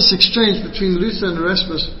result of this exchange between Luther and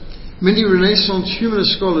Erasmus, many Renaissance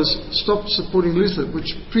humanist scholars stopped supporting Luther,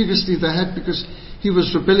 which previously they had because he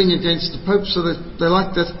was rebelling against the Pope, so that they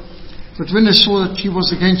liked that. But when they saw that he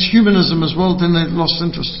was against humanism as well, then they lost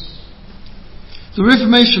interest. The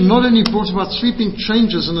Reformation not only brought about sweeping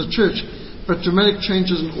changes in the church, but dramatic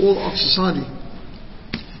changes in all of society.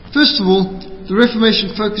 First of all, the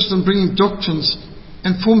Reformation focused on bringing doctrines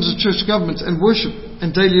and forms of church government and worship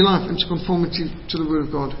and daily life into conformity to the Word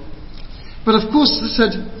of God. But of course this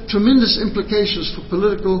had tremendous implications for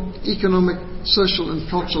political, economic, social and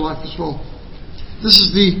cultural life as well. This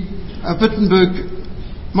is the Wittenberg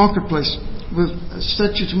marketplace with a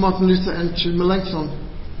statue to Martin Luther and to Melanchthon,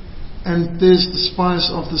 and there's the spires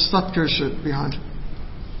of the Stadtkirche behind.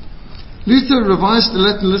 Luther revised the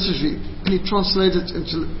Latin liturgy and he translated it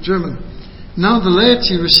into German. Now the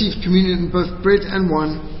laity received communion in both bread and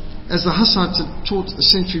wine, as the Hussites had taught a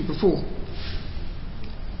century before.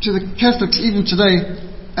 To the Catholics, even today,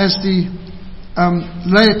 as the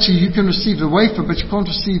laity, you can receive the wafer, but you can't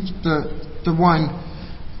receive the wine,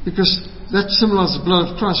 because that symbolizes the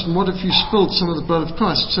blood of Christ. And what if you spilled some of the blood of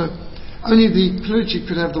Christ? So only the clergy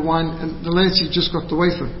could have the wine, and the laity just got the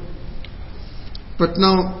wafer. But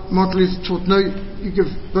now Martin Luther taught, no, you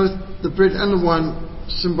give both the bread and the wine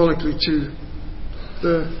symbolically to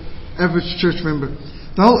the average church member.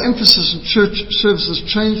 The whole emphasis in church services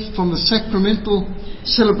changed from the sacramental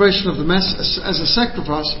celebration of the Mass as a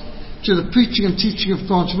sacrifice to the preaching and teaching of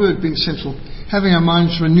God's Word being central, having our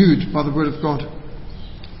minds renewed by the Word of God.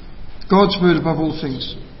 God's Word above all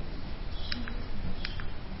things.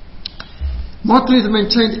 Martin Luther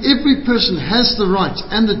maintained every person has the right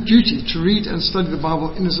and the duty to read and study the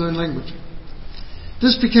Bible in his own language.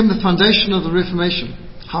 This became the foundation of the Reformation.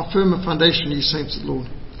 How firm a foundation, ye saints of the Lord,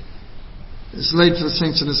 is laid for the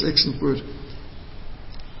saints in his excellent word.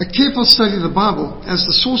 A careful study of the Bible as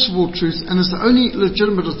the source of all truth and as the only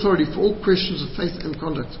legitimate authority for all questions of faith and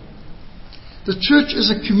conduct. The church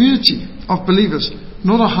is a community of believers,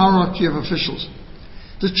 not a hierarchy of officials.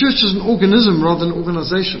 The church is an organism rather than an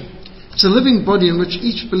organization. It's a living body in which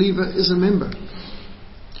each believer is a member.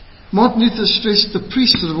 Martin Luther stressed the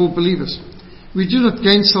priesthood of all believers. We do not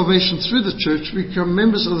gain salvation through the church. We become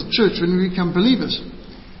members of the church when we become believers,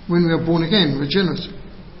 when we are born again, regenerate.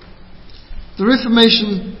 The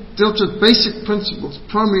Reformation dealt with basic principles,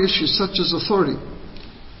 primary issues such as authority.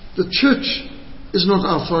 The church is not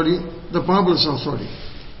our authority, the Bible is our authority.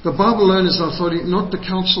 The Bible alone is our authority, not the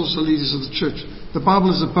councils or leaders of the church. The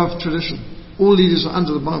Bible is above tradition. All leaders are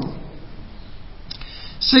under the Bible.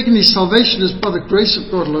 Secondly, salvation is by the grace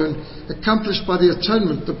of God alone, accomplished by the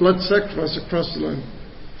atonement, the blood sacrifice of Christ alone,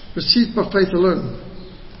 received by faith alone.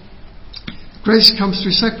 Grace comes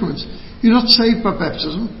through sacraments. You're not saved by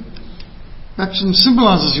baptism. Baptism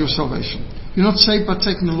symbolizes your salvation. You're not saved by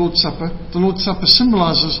taking the Lord's Supper. The Lord's Supper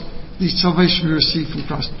symbolizes the salvation we receive from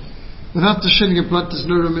Christ. Without the shedding of blood, there's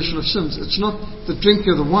no remission of sins. It's not the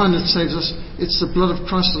drinking of the wine that saves us. It's the blood of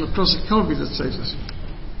Christ on the cross at Calvary that saves us.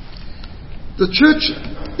 The church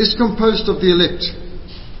is composed of the elect.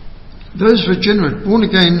 Those regenerate, born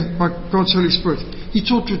again by God's Holy Spirit. He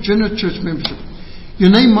taught regenerate church membership.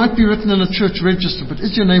 Your name might be written in a church register, but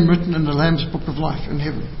is your name written in the Lamb's Book of Life in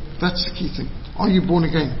heaven? That's the key thing. Are you born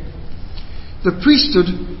again? The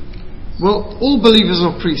priesthood, well, all believers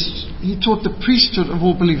are priests. He taught the priesthood of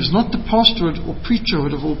all believers, not the pastorhood or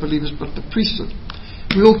preacherhood of all believers, but the priesthood.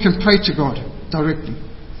 We all can pray to God directly.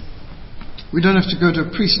 We don't have to go to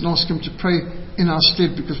a priest and ask him to pray in our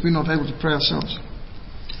stead because we're not able to pray ourselves.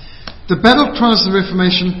 The battle cries of the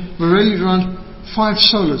Reformation were rallied around 5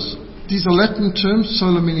 solas. These are Latin terms,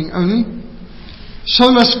 sola meaning only.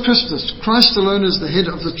 Solus Christus, Christ alone is the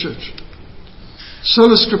head of the church.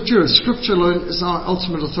 Sola Scriptura, Scripture alone is our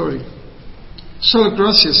ultimate authority. Sola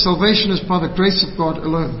Gratia, salvation is by the grace of God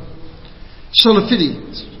alone. Sola Fide,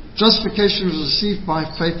 justification is received by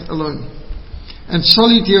faith alone. And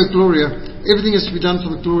Soli Deo Gloria, everything is to be done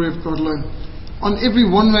for the glory of God alone. On every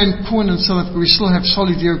one-rand coin in South Africa, we still have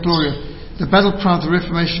Soli Deo Gloria, the battle cry of the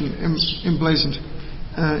Reformation emblazoned,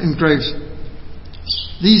 engraved.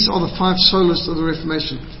 These are the 5 solas of the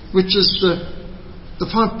Reformation, which is the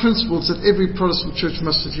 5 principles that every Protestant church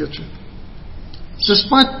must adhere to.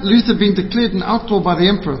 Despite Luther being declared an outlaw by the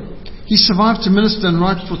emperor, he survived to minister and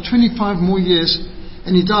write for 25 more years,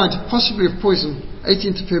 and he died, possibly of poison,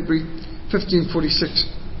 18th February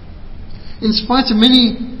 1546. In spite of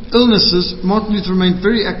many illnesses, Martin Luther remained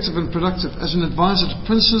very active and productive as an advisor to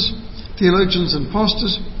princes, theologians and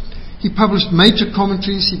pastors. He published major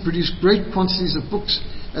commentaries, he produced great quantities of books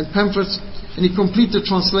and pamphlets, and he completed the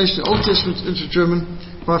translation of the Old Testament into German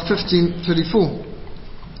by 1534.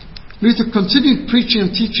 Luther continued preaching and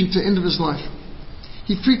teaching to the end of his life.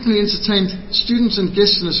 He frequently entertained students and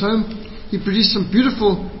guests in his home. He produced some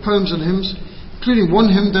beautiful poems and hymns, including one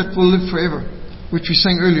hymn that will live forever, which we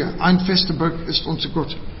sang earlier, Ein feste Burg ist unser Gott,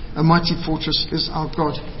 a mighty fortress is our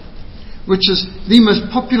God, which is the most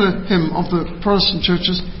popular hymn of the Protestant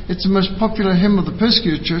churches. It's the most popular hymn of the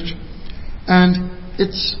persecuted church, and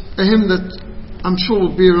it's a hymn that I'm sure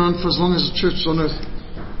will be around for as long as the church is on earth.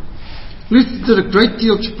 Luther did a great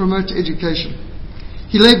deal to promote education.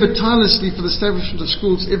 He labored tirelessly for the establishment of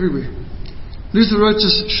schools everywhere. Luther wrote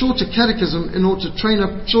a shorter catechism in order to train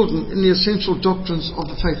up children in the essential doctrines of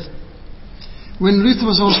the faith. When Luther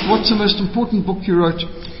was asked what's the most important book you wrote,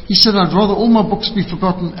 he said, I'd rather all my books be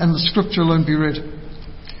forgotten and the scripture alone be read.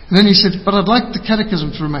 And then he said, but I'd like the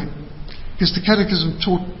catechism to remain, because the catechism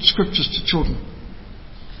taught scriptures to children.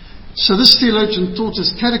 So this theologian thought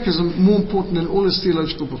his catechism more important than all his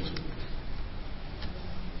theological books.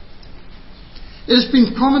 It has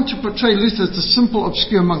been common to portray Luther as a simple,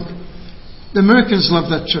 obscure monk. The Americans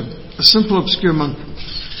love that term, a simple, obscure monk,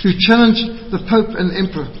 who challenged the Pope and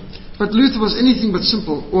Emperor. But Luther was anything but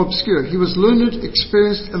simple or obscure. He was learned,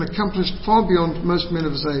 experienced, and accomplished far beyond most men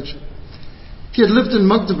of his age. He had lived in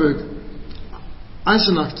Magdeburg,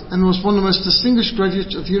 Eisenach, and was one of the most distinguished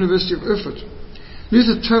graduates of the University of Erfurt.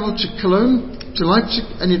 Luther travelled to Cologne, to Leipzig,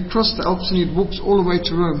 and he'd crossed the Alps and he'd walked all the way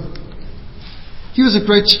to Rome. He was a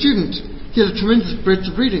great student. He had a tremendous breadth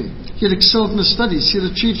of reading. He had excelled in his studies. He had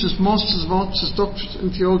achieved his Masters of Arts, his doctorate in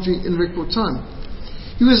theology in record time.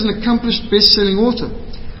 He was an accomplished best-selling author,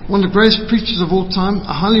 one of the greatest preachers of all time,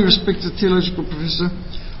 a highly respected theological professor,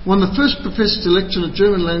 one of the first professors to lecture in the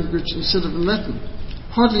German language instead of in Latin,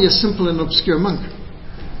 hardly a simple and obscure monk.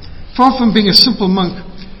 Far from being a simple monk,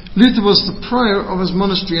 Luther was the prior of his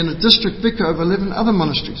monastery and a district vicar of 11 other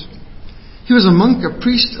monasteries. He was a monk, a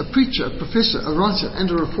priest, a preacher, a professor, a writer, and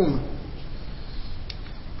a reformer.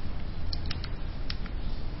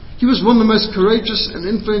 He was one of the most courageous and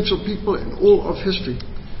influential people in all of history,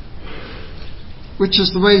 which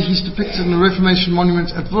is the way he's depicted in the Reformation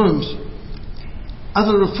monument at Worms.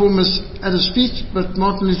 Other reformers at his feet, but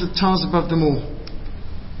Martin Luther towers above them all.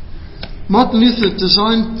 Martin Luther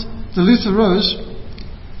designed the Luther Rose,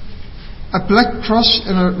 a black cross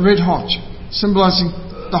and a red heart, symbolizing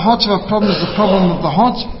the heart of our problem is the problem of the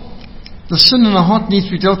heart. The sin in our heart needs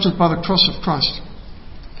to be dealt with by the cross of Christ.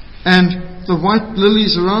 And the white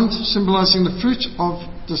lilies around, symbolizing the fruit of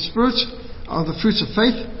the Spirit, or the fruit of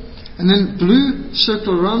faith. And then blue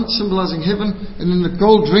circle around, symbolizing heaven. And then the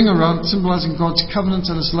gold ring around, symbolizing God's covenant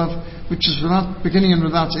and His love, which is without beginning and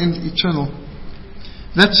without end, eternal.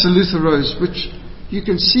 That's the Luther Rose, which you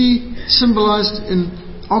can see symbolized in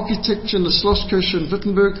architecture in the Schlosskirche in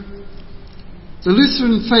Wittenberg. The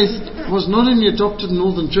Lutheran faith was not only adopted in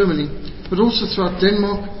northern Germany, but also throughout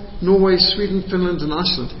Denmark, Norway, Sweden, Finland and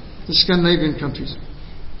Iceland, the Scandinavian countries.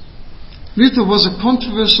 Luther was a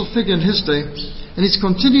controversial figure in his day, and he's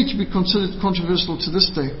continued to be considered controversial to this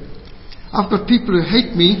day. I've got people who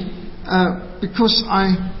hate me because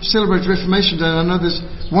I celebrate Reformation Day, and I know there's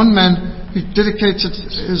one man who dedicated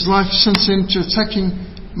his life since then to attacking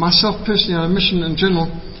myself personally and our mission in general,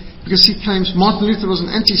 because he claims Martin Luther was an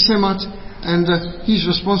anti-Semite, and he's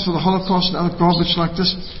responsible for the Holocaust and other garbage like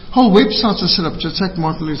this. Whole websites are set up to attack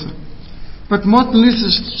Martin Luther. But Martin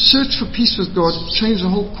Luther's search for peace with God changed the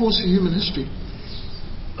whole course of human history.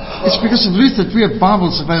 It's because of Luther that we have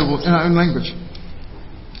Bibles available in our own language.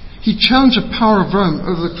 He challenged the power of Rome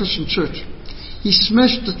over the Christian church. He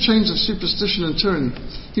smashed the chains of superstition and tyranny.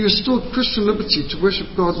 He restored Christian liberty to worship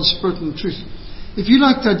God in spirit and truth. If you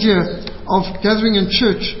like the idea of gathering in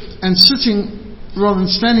church and sitting rather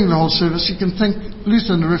than standing the whole service, you can thank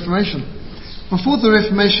Luther and the Reformation. Before the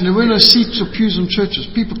Reformation, there were no seats or pews in churches.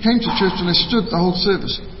 People came to church and they stood the whole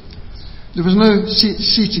service. There was no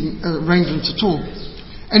seating arrangements at all.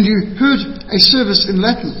 And you heard a service in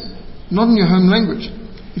Latin, not in your home language.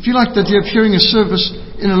 If you like the idea of hearing a service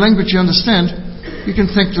in a language you understand, you can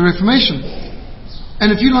thank the Reformation.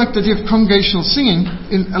 And if you like the idea of congregational singing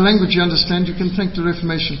in a language you understand, you can thank the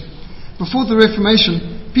Reformation. Before the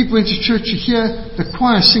Reformation, people went to church to hear the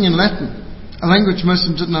choir sing in Latin, a language most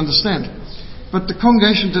of them didn't understand. But the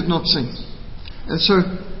congregation did not sing. And so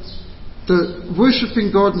the worshipping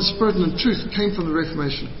God in spirit and in truth came from the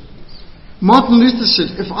Reformation. Martin Luther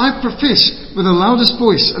said, if I profess with the loudest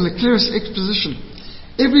voice and the clearest exposition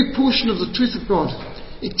every portion of the truth of God,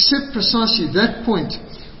 except precisely that point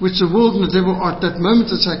which the world and the devil are at that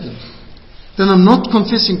moment attacking, then I'm not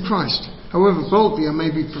confessing Christ, however boldly I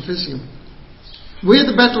may be professing him. Where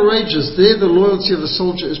the battle rages, there the loyalty of the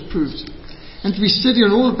soldier is proved. And to be steady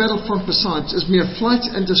on all the battlefront besides is mere flight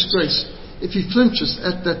and disgrace if he flinches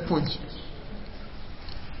at that point.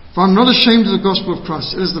 For I'm not ashamed of the gospel of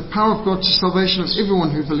Christ. It is the power of God to salvation of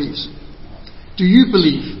everyone who believes. Do you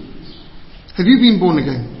believe? Have you been born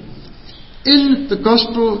again? In the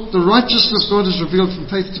gospel, the righteousness of God is revealed from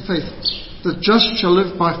faith to faith. The just shall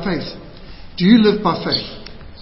live by faith. Do you live by faith?